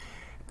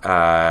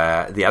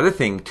the other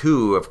thing,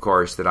 too, of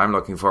course, that I'm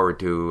looking forward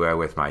to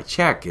with my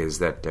Czech is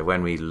that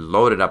when we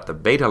loaded up the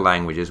beta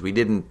languages, we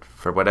didn't,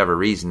 for whatever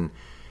reason,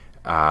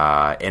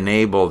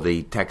 enable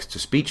the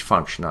text-to-speech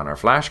function on our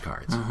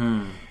flashcards.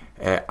 Mm-hmm.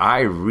 I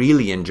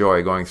really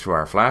enjoy going through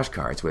our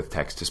flashcards with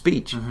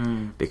text-to-speech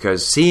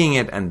because seeing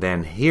it and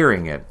then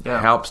hearing it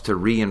helps to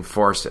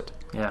reinforce it.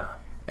 Yeah.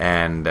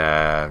 And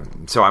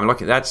so I'm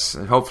looking. That's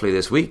hopefully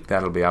this week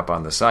that'll be up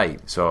on the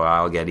site. So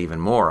I'll get even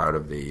more out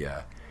of the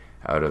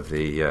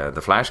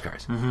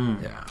flashcards.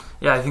 Mm-hmm.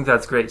 Yeah. I think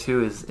that's great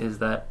too. Is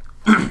that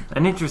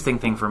an interesting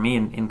thing for me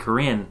in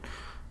Korean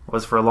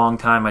was for a long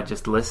time I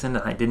just listened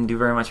and I didn't do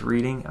very much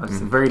reading. I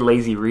was a very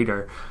lazy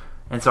reader,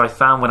 and so I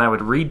found when I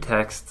would read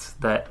texts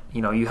that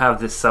you have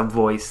this sub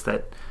voice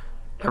that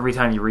every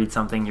time you read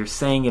something you're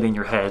saying it in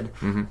your head,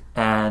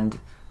 and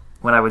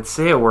when I would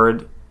say a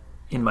word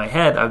in my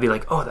head, I'd be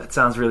like, oh, that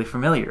sounds really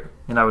familiar.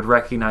 And I would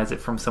recognize it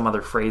from some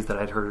other phrase that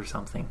I'd heard or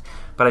something.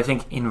 But I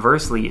think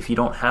inversely, if you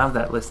don't have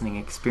that listening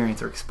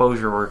experience or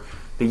exposure or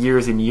the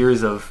years and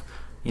years of,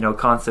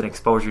 constant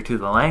exposure to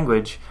the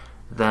language,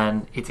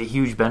 then it's a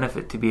huge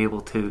benefit to be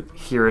able to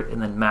hear it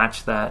and then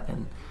match that.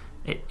 And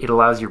it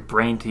allows your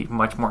brain to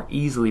much more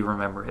easily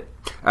remember it.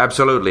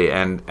 Absolutely.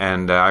 And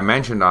I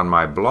mentioned on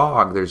my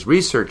blog, there's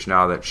research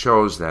now that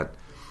shows that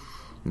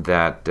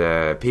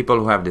people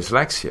who have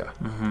dyslexia,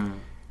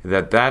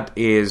 that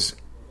is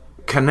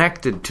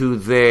connected to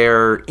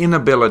their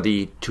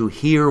inability to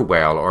hear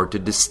well or to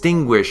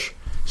distinguish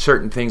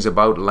certain things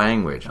about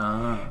language.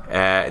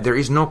 There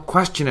is no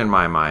question in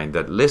my mind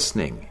that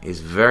listening is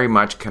very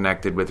much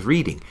connected with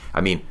reading.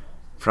 I mean,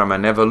 from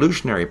an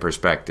evolutionary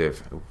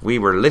perspective, we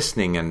were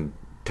listening and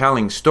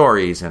telling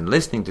stories and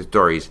listening to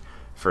stories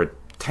for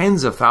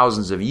tens of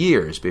thousands of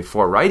years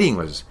before writing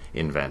was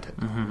invented.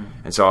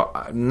 And so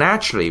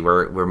naturally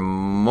we're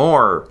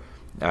more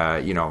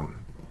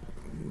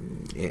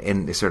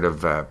in sort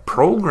of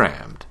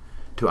programmed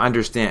to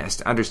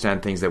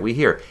understand things that we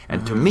hear.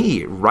 And to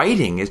me,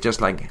 writing is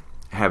just like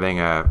having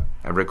a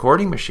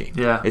recording machine.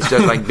 Yeah. It's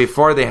just like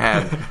before they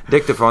had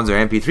dictaphones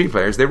or MP3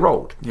 players, they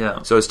wrote.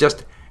 Yeah. So it's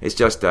just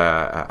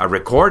a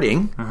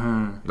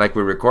recording, like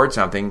we record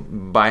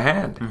something by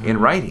hand in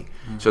writing.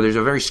 So there's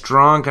a very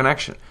strong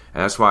connection.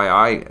 And that's why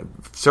I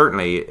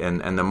certainly,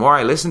 and the more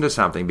I listen to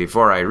something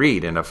before I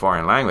read in a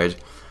foreign language,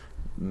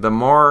 the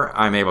more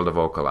I'm able to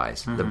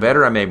vocalize, the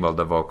better I'm able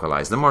to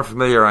vocalize, the more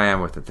familiar I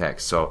am with the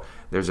text. So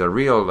there's a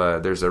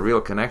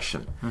real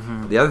connection.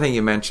 The other thing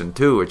you mentioned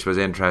too, which was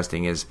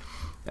interesting, is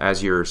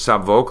as you're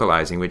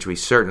sub-vocalizing, which we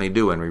certainly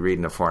do when we read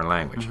in a foreign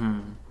language,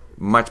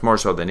 much more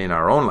so than in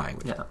our own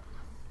language. Yeah.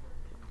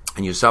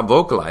 And you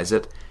sub-vocalize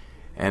it,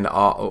 and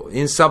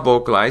in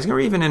sub-vocalizing or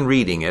even in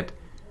reading it,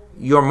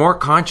 you're more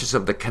conscious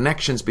of the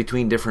connections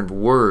between different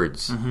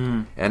words.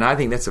 And I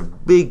think that's a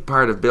big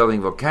part of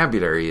building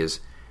vocabulary is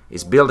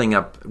building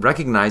up,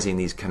 recognizing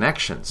these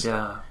connections.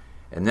 Yeah.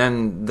 And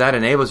then that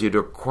enables you to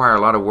acquire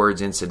a lot of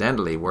words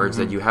incidentally, words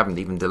that you haven't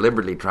even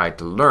deliberately tried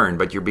to learn,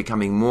 but you're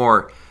becoming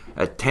more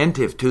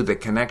attentive to the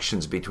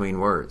connections between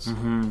words.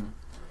 And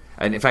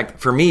in fact,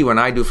 for me, when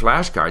I do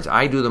flashcards,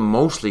 I do them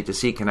mostly to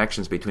see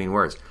connections between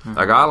words.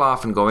 Like I'll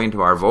often go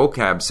into our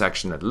vocab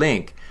section at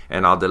Link,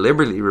 and I'll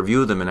deliberately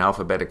review them in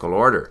alphabetical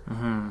order,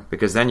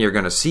 because then you're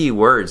going to see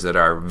words that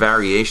are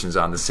variations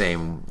on the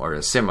same or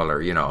a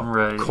similar,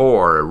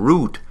 core, a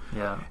root.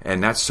 Yeah.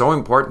 And that's so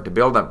important to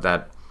build up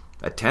that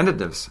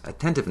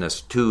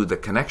attentiveness to the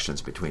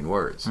connections between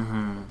words.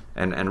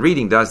 And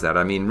reading does that.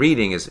 I mean,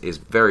 reading is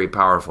very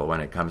powerful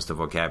when it comes to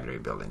vocabulary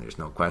building. There's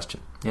no question.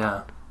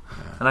 Yeah.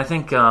 And I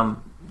think,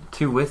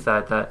 too, with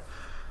that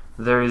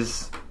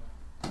there's...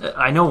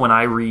 I know when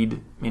I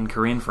read in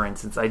Korean, for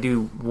instance, I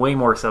do way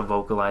more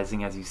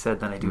sub-vocalizing, as you said,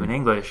 than I do in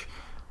English.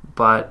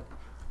 But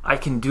I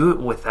can do it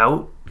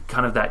without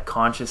kind of that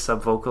conscious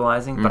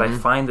sub-vocalizing, but I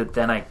find that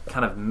then I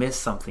kind of miss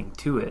something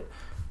to it.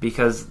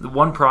 Because the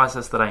one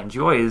process that I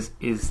enjoy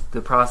is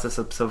the process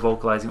of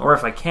sub-vocalizing, or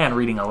if I can,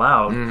 reading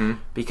aloud,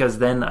 because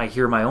then I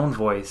hear my own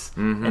voice,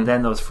 and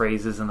then those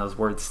phrases and those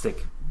words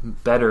stick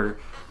better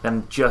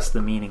than just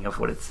the meaning of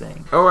what it's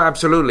saying. Oh,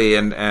 absolutely.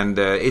 And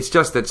it's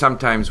just that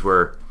sometimes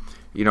we're,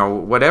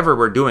 whatever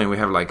we're doing, we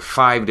have like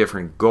 5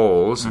 different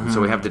goals,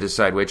 so we have to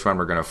decide which one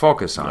we're going to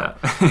focus on.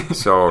 Yeah.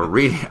 So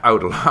reading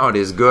out loud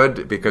is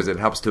good because it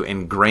helps to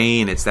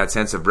ingrain. It's that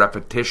sense of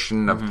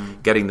repetition,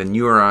 of getting the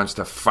neurons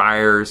to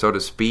fire, so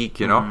to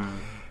speak,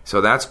 So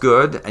that's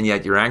good, and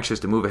yet you're anxious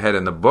to move ahead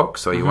in the book,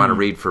 so you want to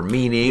read for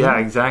meaning. Yeah,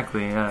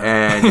 exactly. Yeah.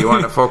 And you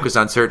want to focus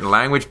on certain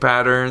language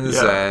patterns,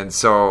 and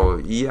so,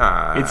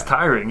 It's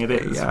tiring, it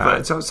is.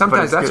 Yeah, so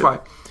sometimes that's why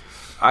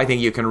I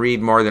think you can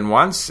read more than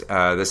once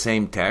the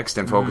same text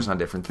and focus on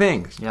different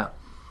things. Yeah.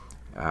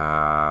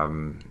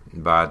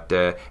 But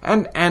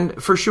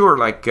for sure,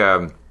 like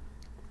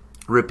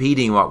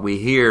repeating what we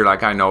hear,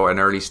 like I know an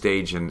early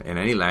stage in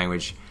any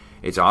language,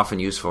 it's often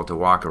useful to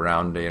walk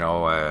around,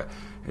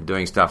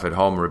 doing stuff at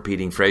home,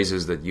 repeating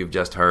phrases that you've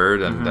just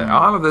heard, and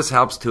all of this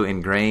helps to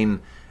ingrain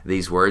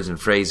these words and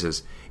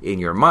phrases in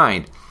your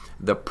mind.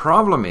 The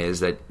problem is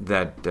that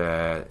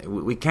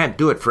we can't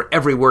do it for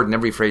every word and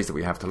every phrase that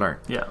we have to learn.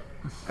 Yeah.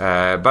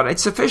 But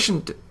it's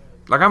sufficient.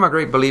 Like, I'm a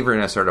great believer in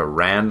a sort of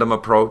random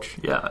approach.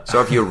 Yeah. So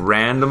if you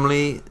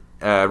randomly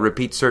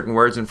repeat certain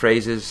words and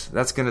phrases,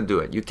 that's going to do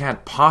it. You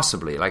can't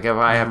possibly, like if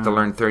I have to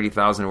learn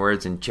 30,000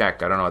 words in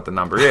Czech, I don't know what the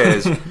number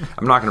is,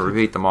 I'm not going to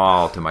repeat them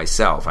all to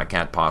myself. I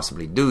can't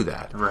possibly do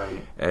that.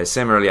 Right.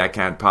 Similarly, I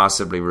can't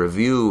possibly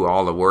review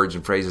all the words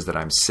and phrases that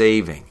I'm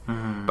saving.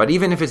 But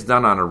even if it's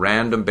done on a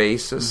random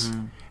basis,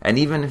 and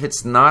even if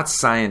it's not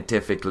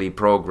scientifically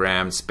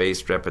programmed,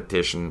 spaced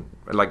repetition,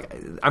 like,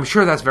 I'm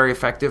sure that's very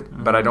effective,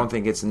 but I don't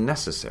think it's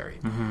necessary.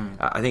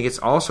 I think it's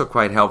also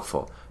quite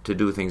helpful to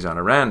do things on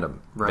a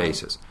random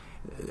basis.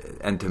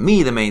 And to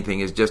me, the main thing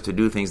is just to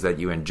do things that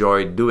you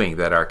enjoy doing,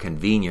 that are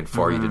convenient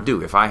for you to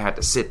do. If I had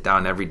to sit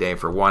down every day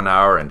for 1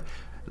 hour and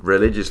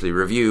religiously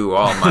review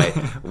all my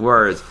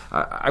words,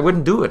 I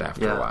wouldn't do it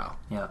after a while.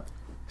 Yeah.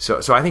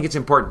 So I think it's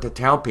important to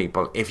tell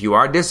people, if you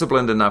are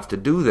disciplined enough to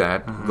do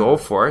that, go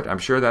for it. I'm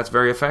sure that's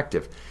very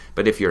effective.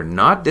 But if you're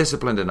not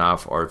disciplined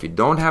enough, or if you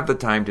don't have the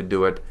time to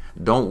do it,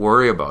 don't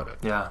worry about it.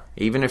 Yeah.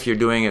 Even if you're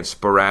doing it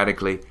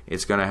sporadically,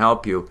 it's going to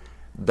help you.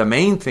 The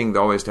main thing,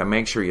 though, is to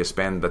make sure you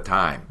spend the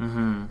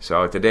time.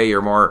 So today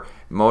you're more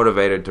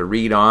motivated to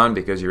read on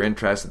because you're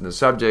interested in the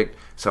subject.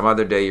 Some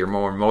other day you're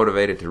more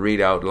motivated to read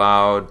out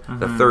loud.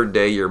 The third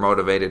day you're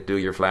motivated to do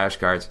your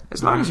flashcards.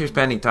 As long as you're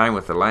spending time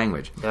with the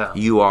language,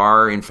 you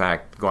are, in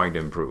fact, going to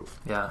improve.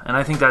 Yeah, and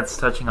I think that's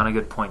touching on a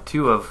good point,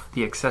 too, of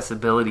the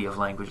accessibility of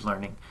language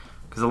learning.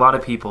 Because a lot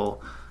of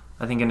people,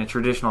 I think in a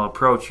traditional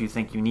approach, you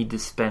think you need to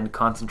spend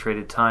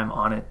concentrated time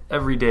on it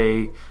every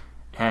day.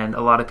 And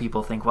a lot of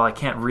people think, well, I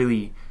can't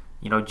really,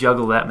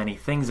 juggle that many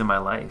things in my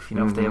life.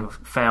 If they have a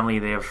family,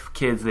 they have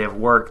kids, they have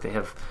work, they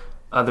have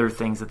other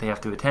things that they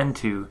have to attend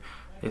to.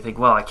 They think,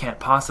 well, I can't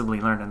possibly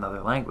learn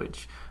another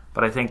language.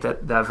 But I think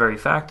that very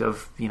fact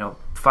of,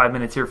 5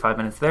 minutes here, 5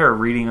 minutes there,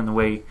 reading on the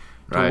way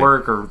to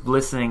work or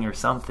listening or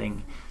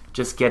something,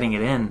 just getting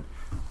it in,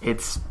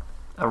 it's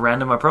a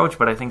random approach,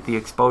 but I think the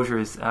exposure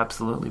is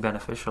absolutely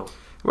beneficial.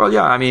 Well,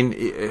 yeah, I mean,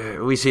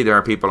 we see there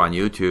are people on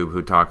YouTube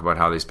who talk about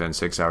how they spend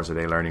 6 hours a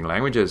day learning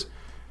languages,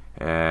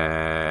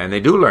 and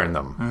they do learn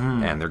them,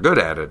 and they're good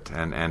at it,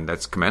 and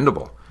that's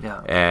commendable.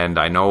 Yeah. And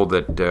I know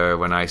that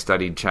when I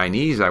studied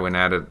Chinese, I went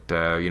at it,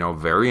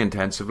 very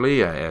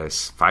intensively,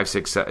 5,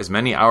 6, as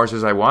many hours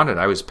as I wanted.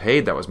 I was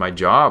paid; that was my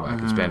job. I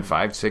could spend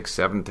 5, 6,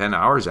 7, 10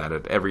 hours at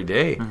it every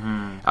day.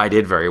 I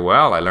did very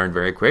well. I learned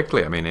very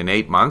quickly. I mean, in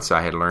 8 months,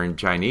 I had learned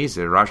Chinese.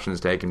 The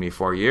Russian's taken me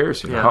 4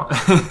 years.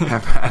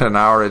 I've had an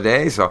hour a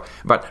day. So,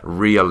 but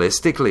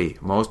realistically,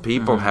 most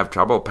people have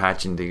trouble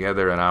patching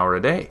together an hour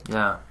a day.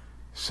 Yeah.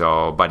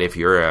 So, but if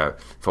you're a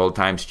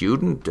full-time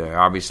student,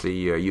 obviously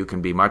you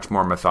can be much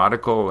more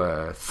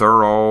methodical,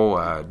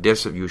 thorough,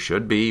 you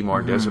should be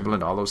more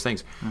disciplined, all those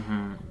things.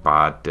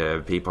 But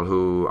people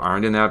who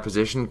aren't in that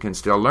position can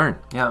still learn.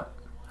 Yeah,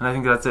 and I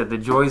think that's it. The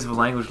joys of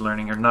language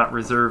learning are not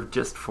reserved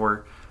just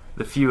for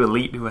the few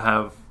elite who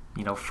have,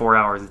 4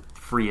 hours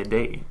free a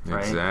day,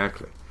 right?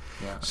 Exactly.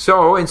 Yeah.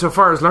 So,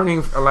 insofar as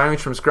learning a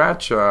language from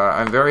scratch,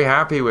 I'm very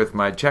happy with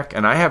my Czech,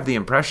 and I have the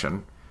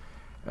impression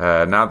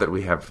now that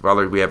we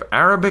have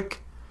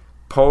Arabic,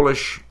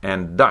 Polish,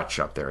 and Dutch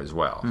up there as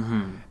well.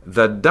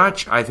 The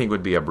Dutch, I think,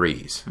 would be a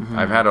breeze.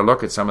 I've had a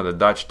look at some of the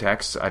Dutch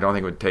texts. I don't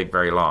think it would take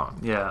very long.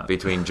 Yeah.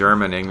 Between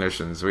German, English,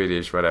 and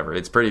Swedish, whatever.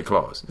 It's pretty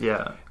close.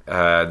 Yeah.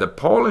 The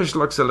Polish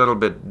looks a little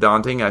bit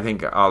daunting. I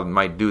think I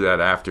might do that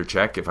after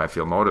Czech if I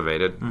feel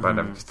motivated. But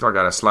I've still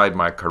got to slide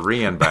my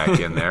Korean back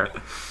in there.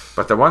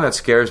 But the one that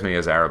scares me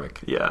is Arabic.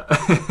 Yeah.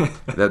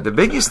 The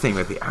biggest thing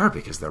with the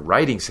Arabic is the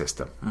writing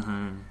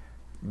system.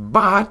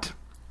 But,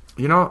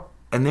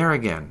 and there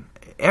again,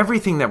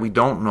 everything that we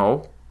don't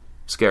know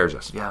scares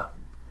us. Yeah.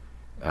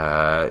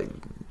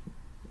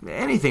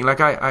 Anything.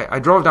 Like I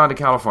drove down to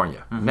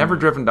California. Never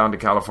driven down to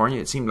California.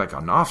 It seemed like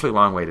an awfully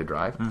long way to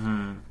drive.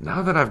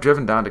 Now that I've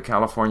driven down to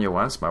California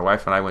once, my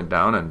wife and I went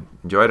down and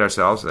enjoyed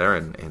ourselves there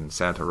in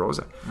Santa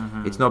Rosa.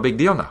 It's no big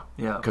deal now.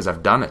 Yeah. Because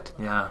I've done it.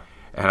 Yeah.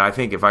 And I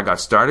think if I got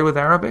started with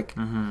Arabic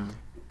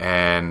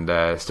and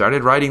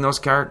started writing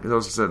those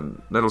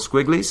little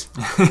squigglies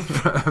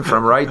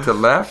from right to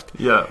left,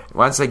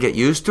 once I get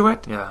used to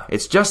it,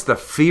 it's just the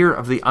fear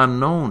of the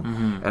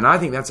unknown. And I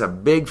think that's a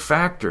big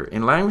factor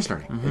in language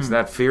learning. It's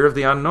that fear of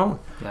the unknown.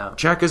 Yeah.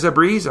 Czech is a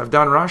breeze. I've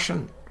done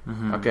Russian.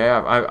 Okay,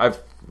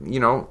 I've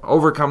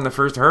overcome the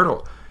first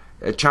hurdle.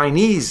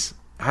 Chinese,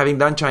 having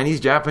done Chinese,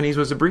 Japanese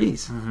was a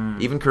breeze.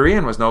 Even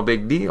Korean was no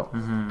big deal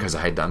because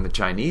I had done the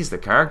Chinese, the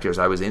characters.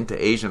 I was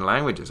into Asian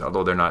languages,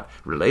 although they're not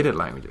related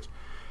languages.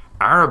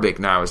 Arabic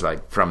now is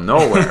like from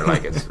nowhere,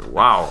 like it's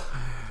wow.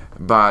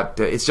 But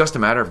it's just a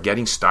matter of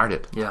getting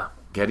started. Yeah.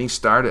 Getting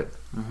started,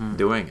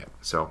 doing it.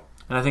 So,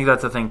 and I think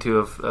that's the thing too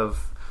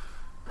of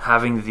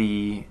having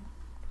the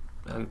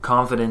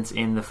confidence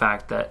in the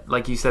fact that,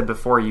 like you said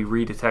before, you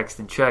read a text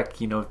in Czech,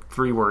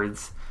 3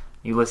 words.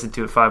 You listen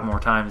to it 5 more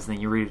times, and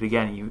then you read it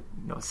again, and you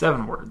know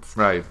 7 words.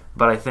 Right.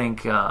 But I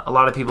think a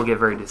lot of people get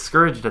very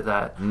discouraged at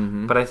that.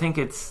 But I think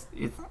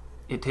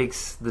it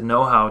takes the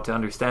know-how to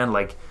understand,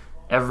 like,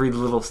 every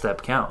little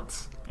step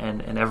counts.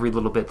 And every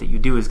little bit that you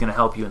do is going to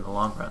help you in the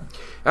long run.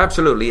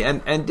 Absolutely.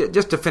 And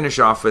just to finish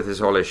off with this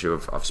whole issue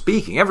of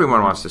speaking,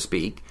 everyone wants to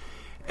speak.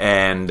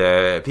 And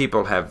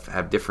people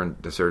have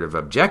different sort of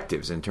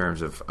objectives in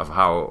terms of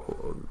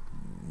how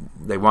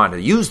they want to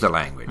use the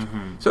language.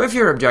 So if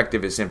your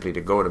objective is simply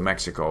to go to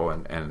Mexico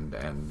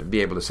and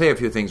be able to say a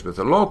few things with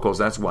the locals,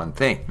 that's one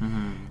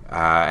thing.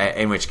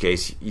 In which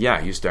case,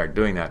 yeah, you start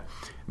doing that.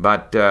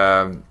 But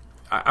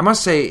I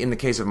must say, in the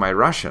case of my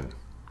Russian,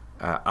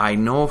 I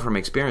know from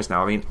experience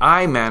now, I mean,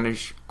 I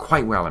manage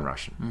quite well in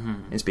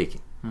Russian, in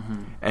speaking.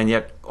 And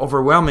yet,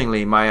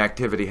 overwhelmingly, my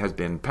activity has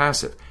been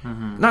passive.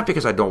 Not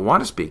because I don't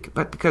want to speak,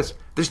 but because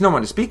there's no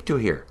one to speak to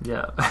here.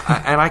 Yeah.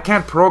 And I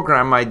can't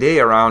program my day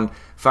around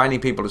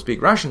finding people to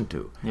speak Russian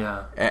to.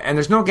 Yeah. And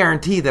there's no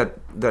guarantee that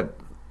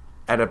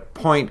at a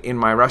point in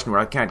my Russian where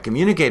I can't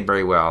communicate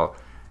very well,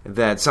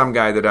 that some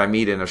guy that I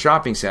meet in a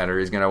shopping center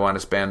is going to want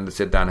to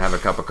sit down and have a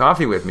cup of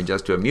coffee with me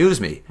just to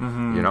amuse me,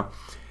 you know.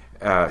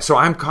 So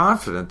I'm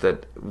confident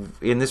that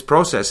in this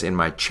process, in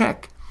my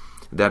Czech,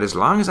 that as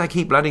long as I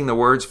keep letting the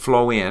words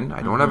flow in,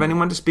 I don't have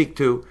anyone to speak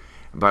to,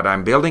 but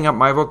I'm building up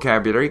my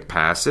vocabulary,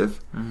 passive,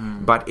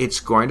 but it's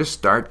going to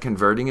start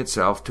converting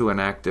itself to an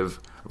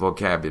active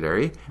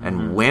vocabulary.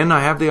 And when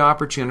I have the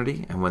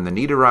opportunity and when the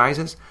need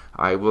arises,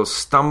 I will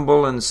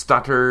stumble and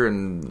stutter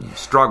and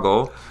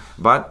struggle,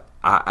 but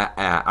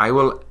I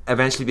will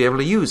eventually be able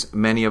to use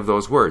many of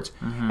those words.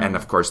 And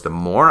of course, the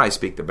more I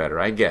speak, the better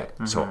I get.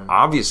 So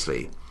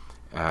obviously,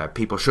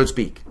 people should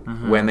speak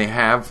when they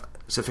have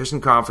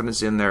sufficient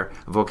confidence in their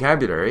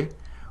vocabulary,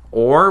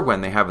 or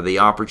when they have the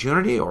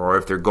opportunity, or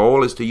if their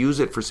goal is to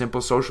use it for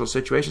simple social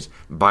situations.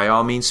 By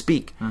all means,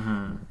 speak.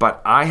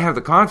 But I have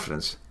the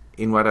confidence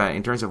in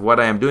terms of what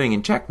I am doing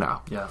in Czech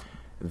now. Yeah.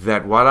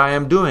 That what I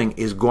am doing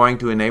is going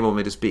to enable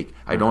me to speak.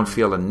 I don't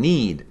feel a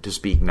need to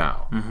speak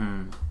now.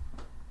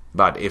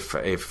 But if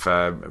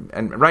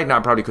and right now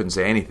I probably couldn't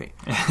say anything.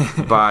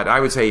 But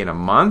I would say in a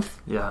month,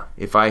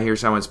 if I hear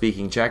someone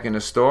speaking Czech in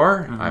a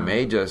store, I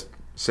may just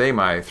say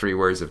my 3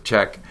 words of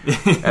Czech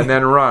and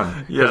then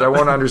run, because I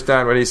won't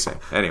understand what he's saying.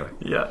 Anyway.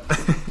 Yeah.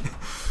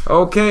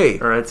 Okay.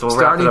 All right, so we'll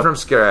starting wrap it up from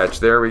scratch.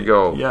 There we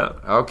go. Yeah.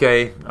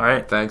 Okay. All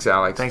right. Thanks,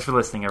 Alex. Thanks for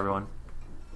listening, everyone.